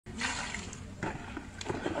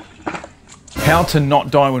How to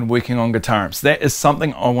not die when working on guitar amps. That is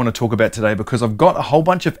something I want to talk about today because I've got a whole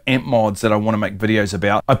bunch of amp mods that I want to make videos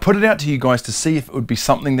about. I put it out to you guys to see if it would be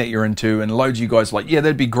something that you're into, and loads of you guys were like, yeah,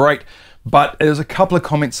 that'd be great. But there's a couple of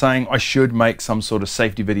comments saying I should make some sort of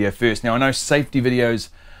safety video first. Now I know safety videos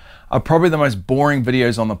are probably the most boring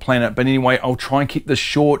videos on the planet, but anyway, I'll try and keep this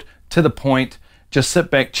short, to the point. Just sit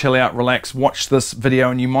back, chill out, relax, watch this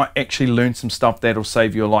video, and you might actually learn some stuff that'll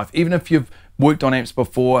save your life. Even if you've worked on amps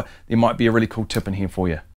before, there might be a really cool tip in here for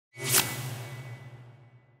you.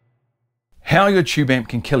 How your tube amp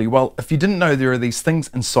can kill you. Well, if you didn't know, there are these things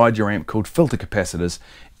inside your amp called filter capacitors,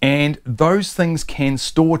 and those things can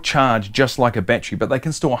store charge just like a battery, but they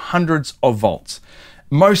can store hundreds of volts.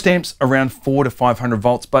 Most amps around 400 to 500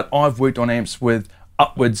 volts, but I've worked on amps with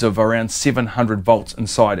upwards of around 700 volts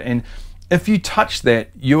inside, and if you touch that,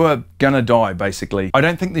 you are gonna die, basically. I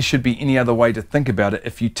don't think there should be any other way to think about it.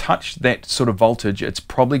 If you touch that sort of voltage, it's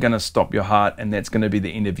probably gonna stop your heart, and that's gonna be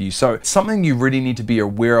the end of you. So it's something you really need to be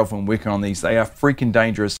aware of when working on these. They are freaking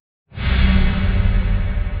dangerous.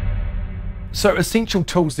 So essential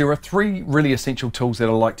tools, there are three really essential tools that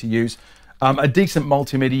I like to use. A decent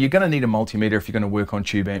multimeter. You're gonna need a multimeter if you're gonna work on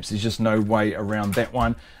tube amps. There's just no way around that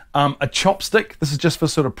one. A chopstick, this is just for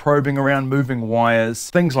sort of probing around, moving wires,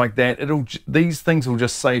 things like that. These things will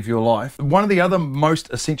just save your life. One of the other most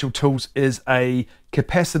essential tools is a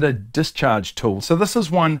capacitor discharge tool. So this is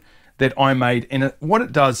one that I made, and what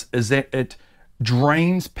it does is that it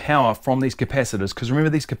drains power from these capacitors, because remember,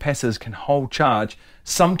 these capacitors can hold charge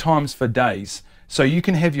sometimes for days. So you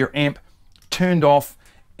can have your amp turned off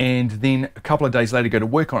and then a couple of days later go to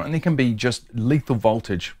work on it, and there can be just lethal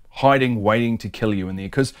voltage hiding, waiting to kill you in there.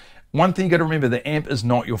 Because one thing you got to remember, the amp is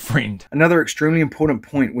not your friend. Another extremely important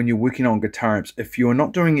point when you're working on guitar amps, if you're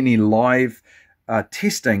not doing any live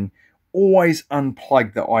testing, always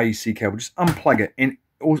unplug the IEC cable. Just unplug it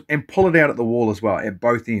and pull it out at the wall as well at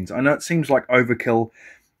both ends. I know it seems like overkill,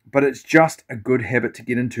 but it's just a good habit to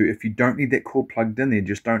get into. If you don't need that cord plugged in there,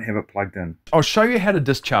 just don't have it plugged in. I'll show you how to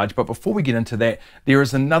discharge, but before we get into that, there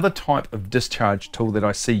is another type of discharge tool that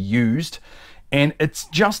I see used, and it's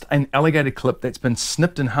just an alligator clip that's been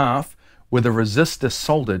snipped in half with a resistor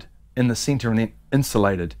soldered in the center and then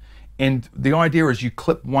insulated. And the idea is you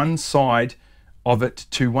clip one side of it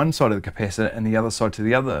to one side of the capacitor and the other side to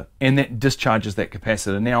the other, and that discharges that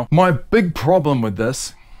capacitor. Now, my big problem with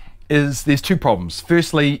this is there's two problems.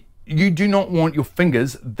 Firstly, you do not want your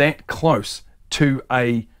fingers that close to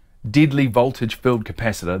a deadly voltage filled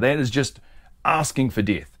capacitor. That is just asking for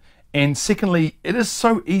death. And secondly, it is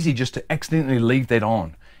so easy just to accidentally leave that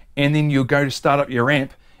on, and then you'll go to start up your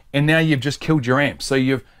amp, and now you've just killed your amp. So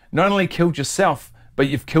you've not only killed yourself, but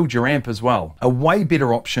you've killed your amp as well. A way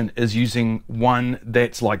better option is using one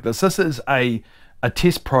that's like this. This is a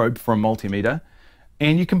test probe for a multimeter,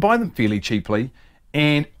 and you can buy them fairly cheaply.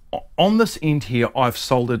 And on this end here, I've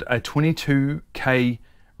soldered a 22K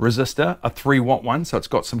resistor, a 3-watt one, so it's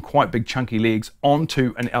got some quite big chunky legs,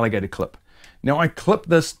 onto an alligator clip. Now I clip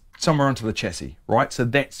this somewhere onto the chassis, right? So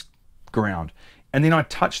that's ground. And then I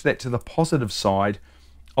touch that to the positive side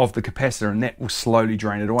of the capacitor, and that will slowly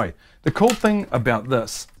drain it away. The cool thing about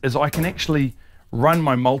this is I can actually run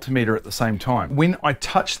my multimeter at the same time. When I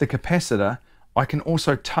touch the capacitor, I can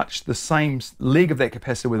also touch the same leg of that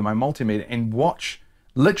capacitor with my multimeter and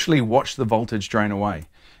literally watch the voltage drain away.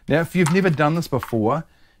 Now, if you've never done this before,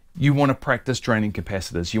 you want to practice draining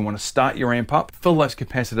capacitors. You want to start your amp up, fill those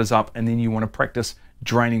capacitors up, and then you want to practice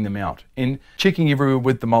draining them out and checking everywhere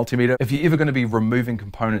with the multimeter. If you're ever going to be removing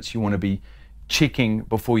components, you want to be checking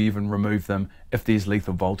before you even remove them if there's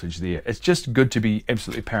lethal voltage there. It's just good to be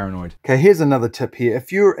absolutely paranoid. Okay, here's another tip here.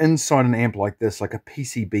 If you're inside an amp like this, like a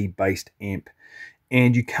PCB based amp,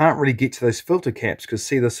 and you can't really get to those filter caps because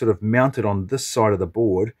see, they're sort of mounted on this side of the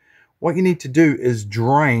board, what you need to do is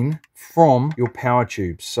drain from your power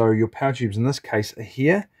tubes. So your power tubes in this case are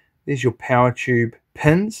here. There's your power tube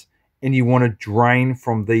pins, and you want to drain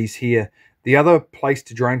from these here. The other place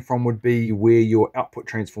to drain from would be where your output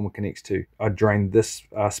transformer connects to. I drain this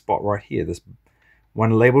spot right here, this one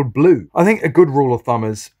labeled blue. I think a good rule of thumb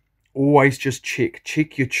is always just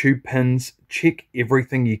check your tube pins, check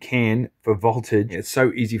everything you can for voltage. It's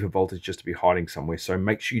so easy for voltage just to be hiding somewhere, so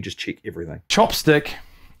make sure you just check everything. Chopstick,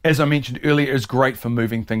 as I mentioned earlier, is great for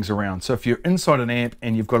moving things around. So if you're inside an amp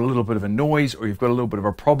and you've got a little bit of a noise or you've got a little bit of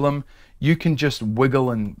a problem, you can just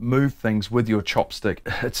wiggle and move things with your chopstick.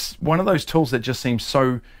 It's one of those tools that just seems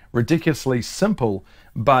so ridiculously simple,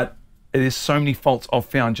 but there's so many faults I've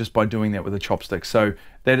found just by doing that with a chopstick. So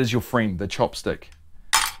that is your friend, the chopstick.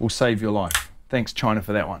 Will save your life. Thanks, China,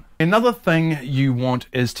 for that one. Another thing you want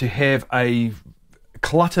is to have a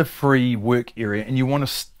clutter-free work area and you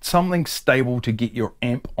want something stable to get your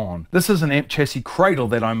amp on. This is an amp chassis cradle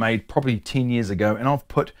that I made probably 10 years ago, and I've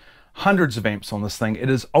put hundreds of amps on this thing. It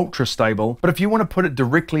is ultra stable, but if you want to put it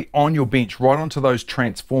directly on your bench, right onto those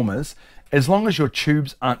transformers, as long as your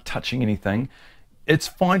tubes aren't touching anything, it's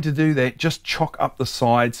fine to do that. Just chock up the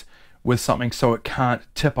sides with something so it can't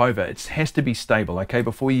tip over. It has to be stable, okay,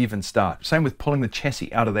 before you even start. Same with pulling the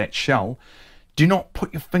chassis out of that shell. Do not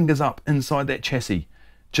put your fingers up inside that chassis.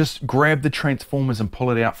 Just grab the transformers and pull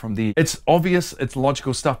it out from there. It's obvious, it's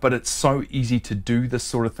logical stuff, but it's so easy to do this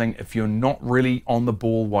sort of thing if you're not really on the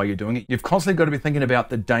ball while you're doing it. You've constantly got to be thinking about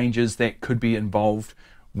the dangers that could be involved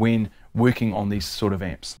when working on these sort of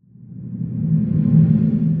amps.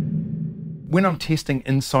 When I'm testing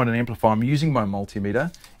inside an amplifier, I'm using my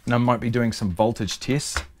multimeter and I might be doing some voltage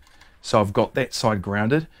tests. So I've got that side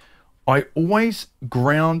grounded. I always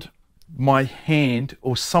ground my hand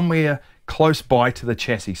or somewhere close by to the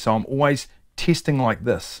chassis. So I'm always testing like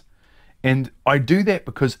this. And I do that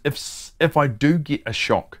because if I do get a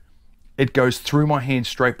shock, it goes through my hand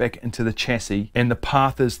straight back into the chassis and the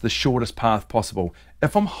path is the shortest path possible.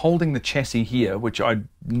 If I'm holding the chassis here, which I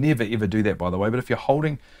never ever do that by the way, but if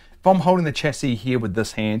I'm holding the chassis here with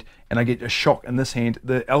this hand and I get a shock in this hand,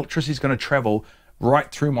 the electricity is going to travel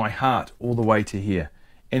right through my heart all the way to here.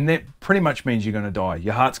 And that pretty much means you're going to die.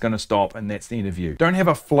 Your heart's going to stop and that's the end of you. Don't have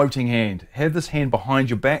a floating hand. Have this hand behind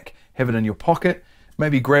your back, have it in your pocket,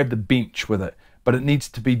 maybe grab the bench with it, but it needs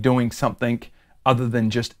to be doing something other than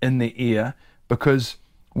just in the air, because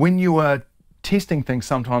when you are testing things,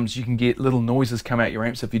 sometimes you can get little noises come out your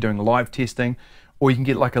amps if you're doing live testing, or you can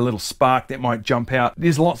get like a little spark that might jump out.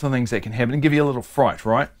 There's lots of things that can happen and give you a little fright,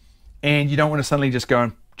 right? And you don't want to suddenly just go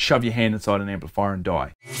and shove your hand inside an amplifier and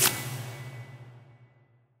die.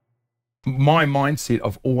 My mindset,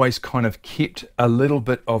 I've always kind of kept a little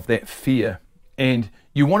bit of that fear, and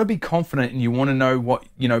you want to be confident and you want to know what,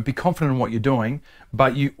 be confident in what you're doing,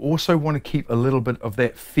 but you also want to keep a little bit of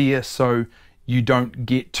that fear so you don't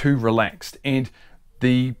get too relaxed. And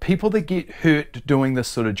the people that get hurt doing this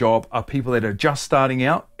sort of job are people that are just starting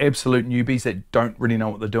out, absolute newbies that don't really know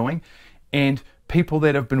what they're doing, and people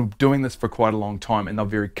that have been doing this for quite a long time and they're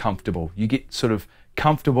very comfortable. You get sort of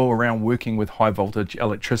comfortable around working with high voltage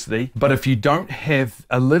electricity, but if you don't have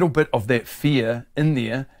a little bit of that fear in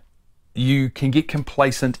there, you can get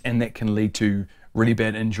complacent and that can lead to really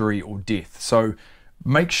bad injury or death. So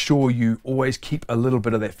make sure you always keep a little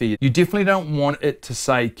bit of that fear. You definitely don't want it to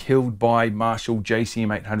say killed by Marshall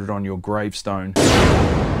JCM 800 on your gravestone.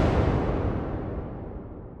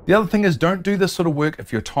 The other thing is, don't do this sort of work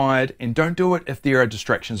if you're tired, and don't do it if there are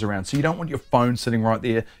distractions around. So you don't want your phone sitting right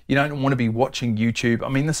there. You don't want to be watching YouTube. I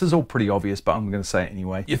mean, this is all pretty obvious, but I'm going to say it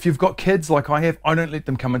anyway. If you've got kids like I have, I don't let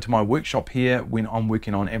them come into my workshop here when I'm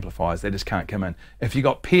working on amplifiers. They just can't come in. If you've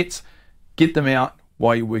got pets, get them out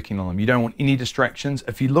while you're working on them. You don't want any distractions.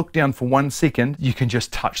 If you look down for 1 second, you can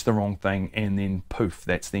just touch the wrong thing and then poof,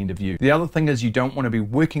 that's the end of you. The other thing is, you don't want to be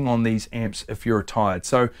working on these amps if you're tired.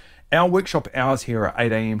 So our workshop hours here are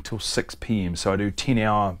 8 AM till 6 PM. So I do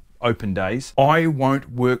 10-hour open days. I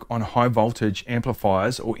won't work on high voltage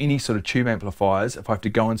amplifiers or any sort of tube amplifiers if I have to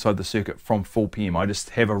go inside the circuit from 4 PM. I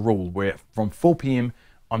just have a rule where from 4 PM,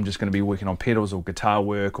 I'm just going to be working on pedals or guitar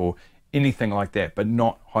work or anything like that, but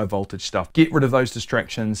not high voltage stuff. Get rid of those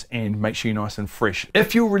distractions and make sure you're nice and fresh.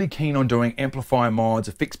 If you're really keen on doing amplifier mods,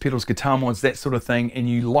 effects pedals, guitar mods, that sort of thing, and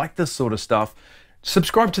you like this sort of stuff,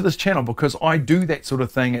 subscribe to this channel because I do that sort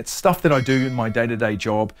of thing. It's stuff that I do in my day-to-day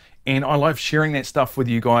job, and I love sharing that stuff with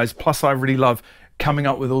you guys. Plus, I really love coming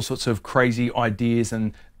up with all sorts of crazy ideas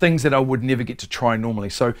and things that I would never get to try normally.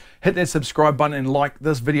 So hit that subscribe button and like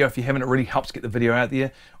this video if you haven't. It really helps get the video out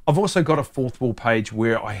there. I've also got a fourth wall page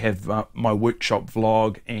where I have my workshop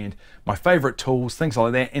vlog and my favorite tools, things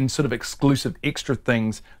like that, and sort of exclusive extra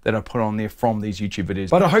things that I put on there from these YouTube videos.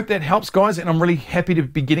 But I hope that helps, guys, and I'm really happy to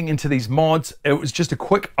be getting into these mods. It was just a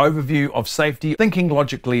quick overview of safety. Thinking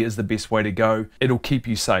logically is the best way to go. It'll keep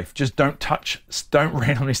you safe. Just don't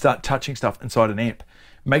randomly start touching stuff inside an amp.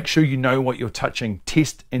 Make sure you know what you're touching.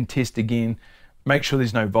 Test and test again. Make sure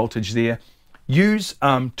there's no voltage there. Use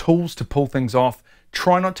tools to pull things off.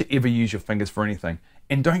 Try not to ever use your fingers for anything.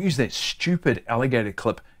 And don't use that stupid alligator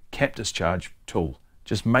clip cap discharge tool.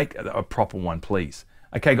 Just make a proper one, please.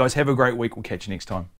 Okay, guys, have a great week. We'll catch you next time.